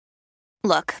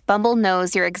Look, Bumble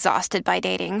knows you're exhausted by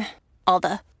dating. All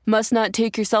the must not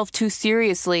take yourself too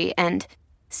seriously and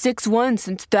 6'1"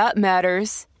 since that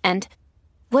matters. And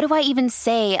what do I even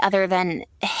say other than,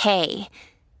 hey?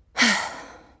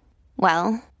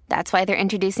 Well, that's why they're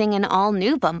introducing an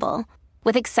all-new Bumble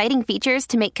with exciting features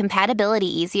to make compatibility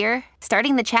easier,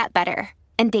 starting the chat better,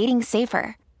 and dating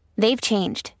safer. They've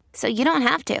changed, so you don't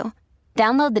have to.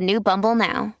 Download the new Bumble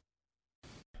now.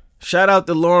 Shout out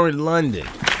to Lauren London.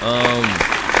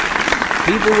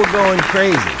 People were going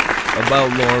crazy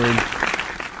about Lauren.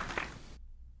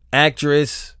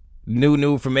 Actress,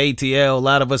 new from ATL. A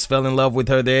lot of us fell in love with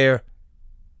her there.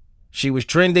 She was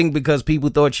trending because people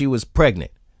thought she was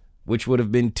pregnant, which would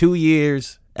have been 2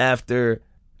 years after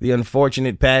the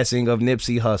unfortunate passing of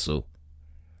Nipsey Hussle.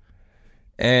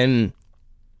 And,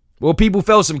 well, people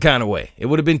felt some kind of way. It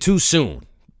would have been too soon.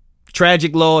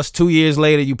 Tragic loss, 2 years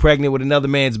later, you pregnant with another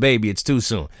man's baby. It's too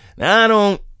soon.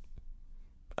 Now,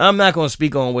 I'm not going to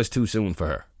speak on what's too soon for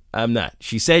her. I'm not.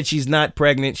 She said she's not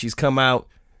pregnant. She's come out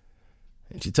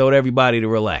and she told everybody to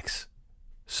relax.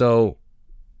 So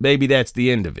maybe that's the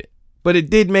end of it. But it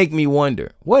did make me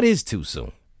wonder, what is too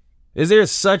soon? Is there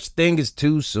such thing as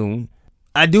too soon?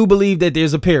 I do believe that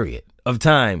there's a period of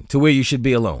time to where you should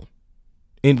be alone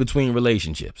in between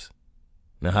relationships.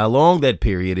 Now, how long that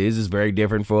period is very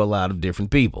different for a lot of different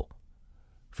people.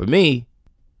 For me,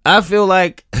 I feel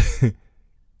like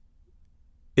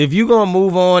if you're going to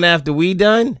move on after we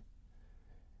done,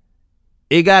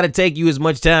 it got to take you as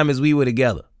much time as we were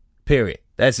together. Period.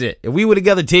 That's it. If we were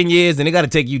together 10 years, then it got to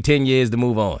take you 10 years to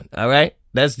move on. All right?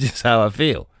 That's just how I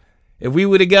feel. If we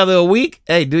were together a week,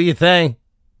 hey, do your thing.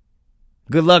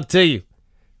 Good luck to you.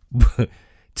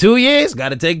 2 years? Got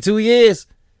to take 2 years.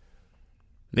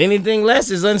 Anything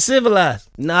less is uncivilized.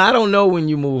 Nah, I don't know when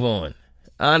you move on.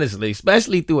 Honestly,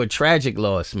 especially through a tragic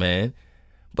loss, man.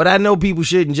 But I know people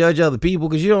shouldn't judge other people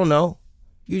because you don't know.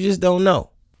 You just don't know.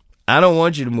 I don't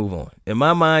want you to move on. In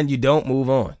my mind, you don't move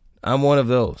on. I'm one of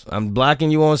those. I'm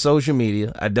blocking you on social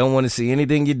media. I don't want to see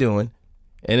anything you're doing.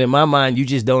 And in my mind, you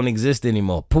just don't exist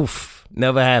anymore. Poof.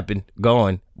 Never happened.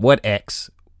 Gone. What ex?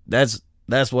 That's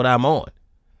what I'm on.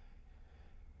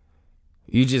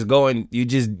 You just go and you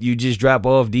just drop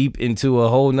off deep into a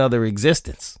whole nother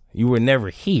existence. You were never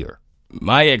here.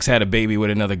 My ex had a baby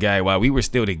with another guy while we were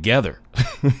still together.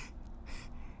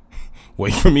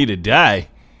 Wait for me to die.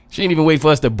 She didn't even wait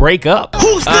for us to break up.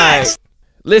 Who's next?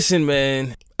 Listen,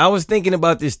 man, I was thinking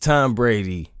about this Tom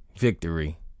Brady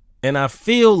victory, and I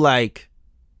feel like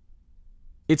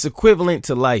it's equivalent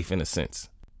to life in a sense.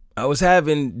 I was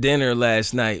having dinner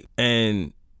last night,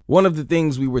 and one of the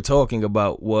things we were talking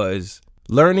about was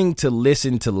learning to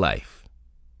listen to life,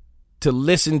 to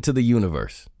listen to the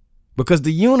universe, because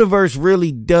the universe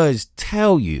really does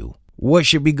tell you what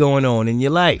should be going on in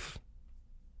your life.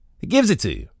 It gives it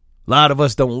to you. A lot of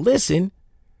us don't listen.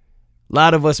 A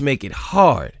lot of us make it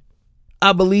hard.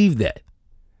 I believe that.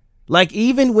 Like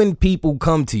even when people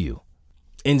come to you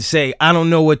and say, I don't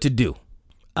know what to do,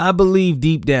 I believe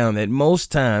deep down that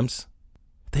most times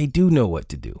they do know what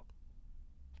to do.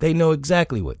 They know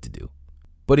exactly what to do.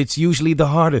 But it's usually the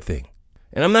harder thing.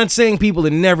 And I'm not saying people are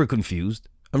never confused.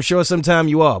 I'm sure sometime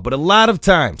you are. But a lot of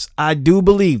times, I do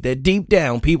believe that deep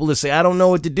down, people will say, I don't know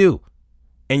what to do.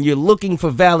 And you're looking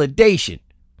for validation.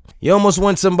 You almost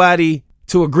want somebody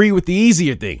to agree with the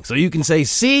easier thing. So you can say,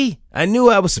 see, I knew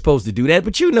I was supposed to do that,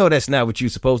 but you know that's not what you're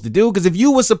supposed to do. Because if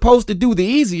you were supposed to do the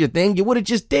easier thing, you would have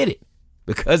just did it.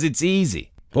 Because it's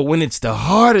easy. But when it's the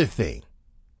harder thing,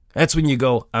 that's when you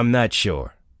go, I'm not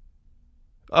sure.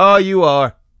 Oh, you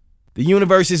are. The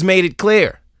universe has made it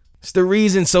clear. It's the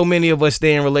reason so many of us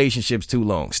stay in relationships too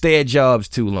long, stay at jobs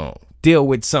too long, deal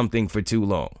with something for too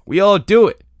long. We all do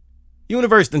it.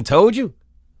 Universe done told you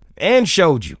and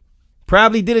showed you.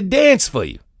 Probably did a dance for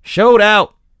you. Showed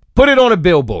out. Put it on a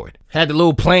billboard. Had the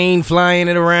little plane flying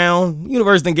it around.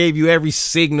 Universe done gave you every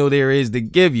signal there is to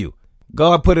give you.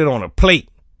 God put it on a plate.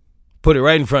 Put it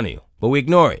right in front of you. But we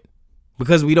ignore it.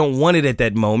 Because we don't want it at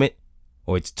that moment.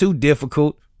 Or it's too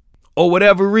difficult. Or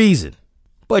whatever reason.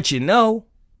 But you know.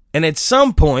 And at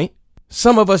some point,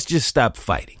 some of us just stop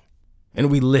fighting.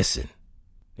 And we listen.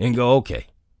 And go, okay.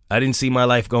 I didn't see my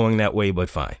life going that way, but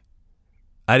fine.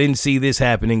 I didn't see this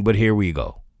happening, but here we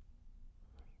go.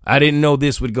 I didn't know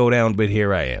this would go down, but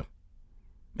here I am.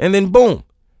 And then boom.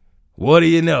 What do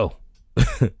you know?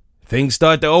 Things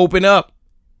start to open up.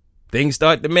 Things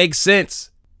start to make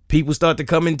sense. People start to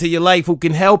come into your life who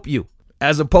can help you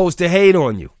as opposed to hate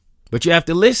on you. But you have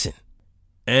to listen.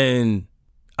 And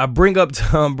I bring up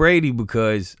Tom Brady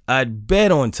because I'd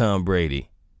bet on Tom Brady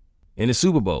in the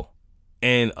Super Bowl.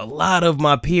 And a lot of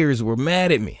my peers were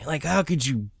mad at me. Like, how could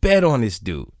you bet on this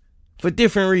dude? for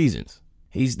different reasons.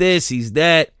 He's this, he's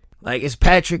that. Like, it's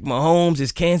Patrick Mahomes,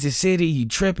 it's Kansas City, he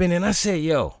tripping. And I said,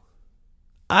 yo,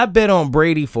 I bet on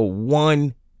Brady for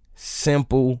one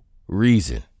simple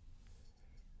reason.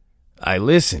 I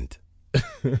listened.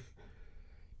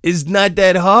 It's not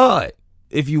that hard.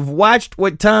 If you've watched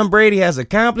what Tom Brady has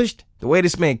accomplished, the way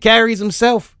this man carries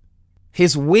himself,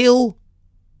 his will,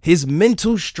 his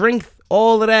mental strength,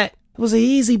 all of that, it was an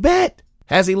easy bet.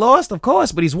 Has he lost? Of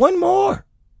course, but he's won more.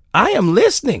 I am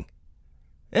listening.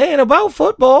 It ain't about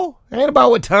football. It ain't about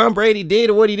what Tom Brady did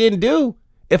or what he didn't do.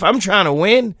 If I'm trying to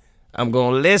win, I'm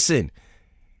going to listen.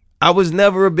 I was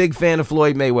never a big fan of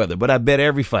Floyd Mayweather, but I bet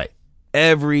every fight.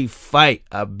 Every fight,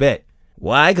 I bet.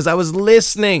 Why? Because I was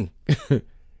listening.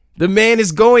 The man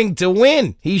is going to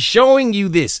win. He's showing you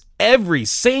this every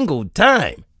single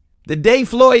time. The day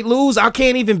Floyd lose, I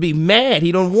can't even be mad.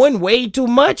 He done won way too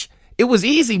much. It was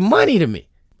easy money to me.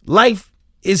 Life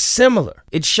is similar.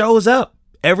 It shows up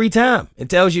every time. It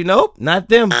tells you, nope, not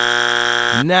them.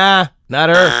 Nah, not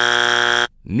her.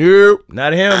 Nope,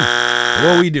 not him.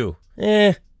 What we do?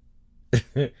 Nah,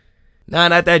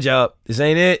 not that job. This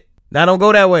ain't it. Nah, don't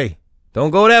go that way.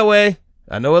 Don't go that way.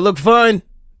 I know it looked fun,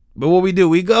 but what we do,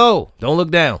 we go. Don't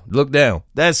look down. Look down.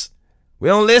 We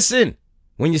don't listen.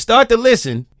 When you start to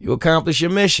listen, you accomplish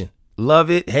your mission. Love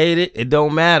it, hate it, it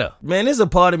don't matter. Man, there's a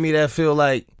part of me that feel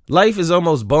like life is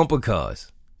almost bumper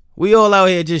cars. We all out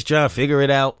here just trying to figure it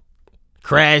out,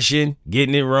 crashing,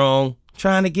 getting it wrong,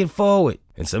 trying to get forward.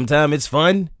 And sometimes it's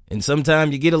fun, and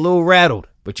sometimes you get a little rattled,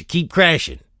 but you keep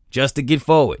crashing just to get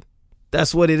forward.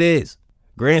 That's what it is.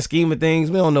 Grand scheme of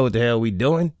things, we don't know what the hell we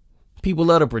doing. People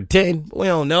love to pretend, but we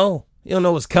don't know. You don't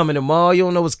know what's coming tomorrow. You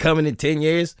don't know what's coming in 10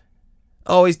 years.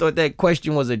 I always thought that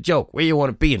question was a joke. Where you want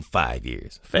to be in 5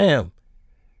 years? Fam,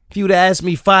 if you'd asked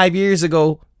me 5 years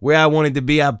ago where I wanted to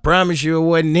be, I promise you it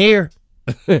wasn't here.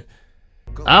 I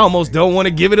almost don't want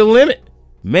to give it a limit.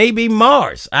 Maybe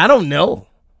Mars. I don't know.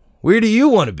 Where do you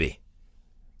want to be?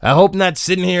 I hope not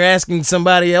sitting here asking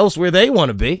somebody else where they want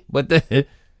to be, but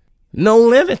no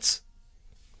limits.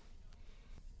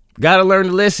 Gotta learn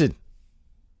to listen.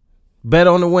 Bet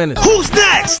on the winners. Who's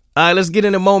next? All right, let's get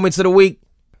into moments of the week.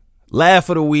 Laugh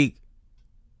of the week.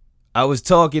 I was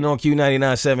talking on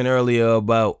Q99.7 earlier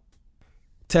about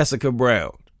Tessica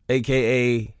Brown,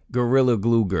 a.k.a. Gorilla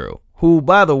Glue Girl, who,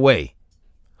 by the way,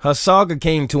 her saga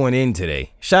came to an end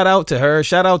today. Shout out to her.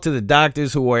 Shout out to the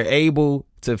doctors who were able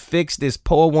to fix this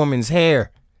poor woman's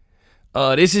hair.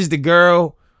 This is the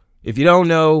girl, if you don't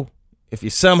know, if you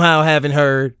somehow haven't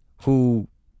heard, who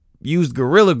used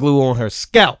Gorilla Glue on her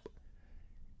scalp.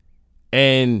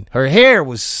 And her hair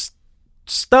was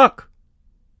stuck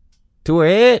to her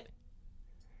head.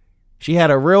 She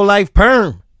had a real life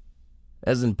perm,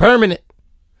 as in permanent.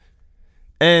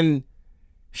 And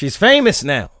she's famous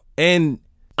now. And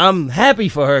I'm happy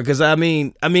for her because I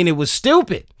mean it was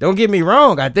stupid. Don't get me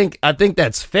wrong. I think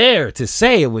that's fair to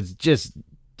say. It was just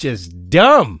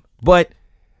dumb. But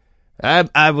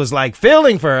I was like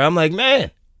feeling for her. I'm like,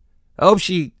 man, I hope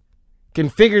she can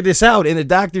figure this out. And the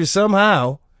doctors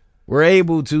somehow were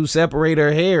able to separate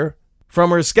her hair from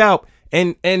her scalp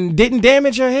and didn't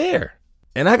damage her hair.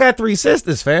 And I got 3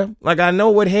 sisters, fam. Like, I know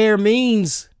what hair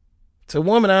means to a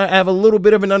woman. I have a little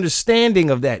bit of an understanding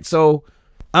of that. So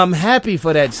I'm happy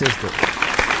for that sister.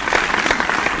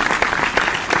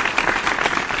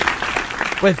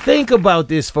 But think about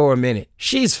this for a minute.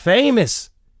 She's famous.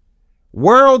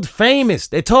 World famous.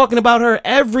 They're talking about her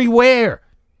everywhere.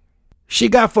 She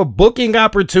got for booking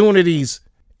opportunities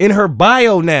in her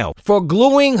bio now for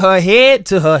gluing her head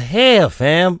to her hair,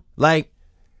 fam. Like,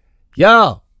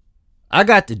 y'all, I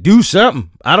got to do something.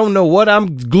 I don't know what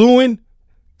I'm gluing.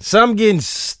 Some getting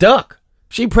stuck.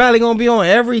 She probably gonna be on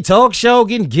every talk show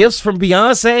getting gifts from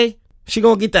Beyonce. She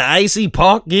gonna get the icy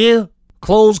park gear.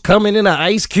 Clothes coming in an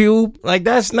ice cube. Like,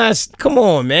 that's not, come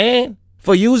on, man.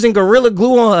 For using Gorilla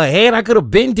Glue on her head, I could have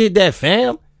been did that,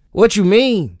 fam. What you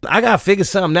mean? I gotta figure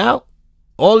something out.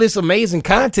 All this amazing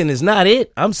content is not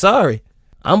it. I'm sorry.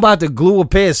 I'm about to glue a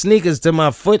pair of sneakers to my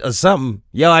foot or something.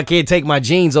 Yo, I can't take my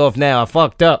jeans off now. I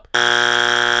fucked up.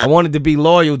 I wanted to be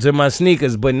loyal to my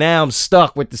sneakers, but now I'm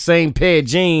stuck with the same pair of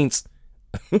jeans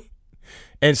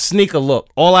and sneaker look.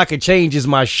 All I can change is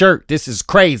my shirt. This is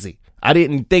crazy. I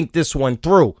didn't think this one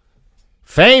through.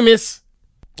 Famous.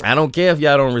 I don't care if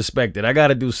y'all don't respect it. I got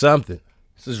to do something.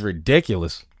 This is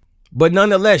ridiculous. But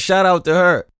nonetheless, shout out to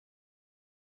her.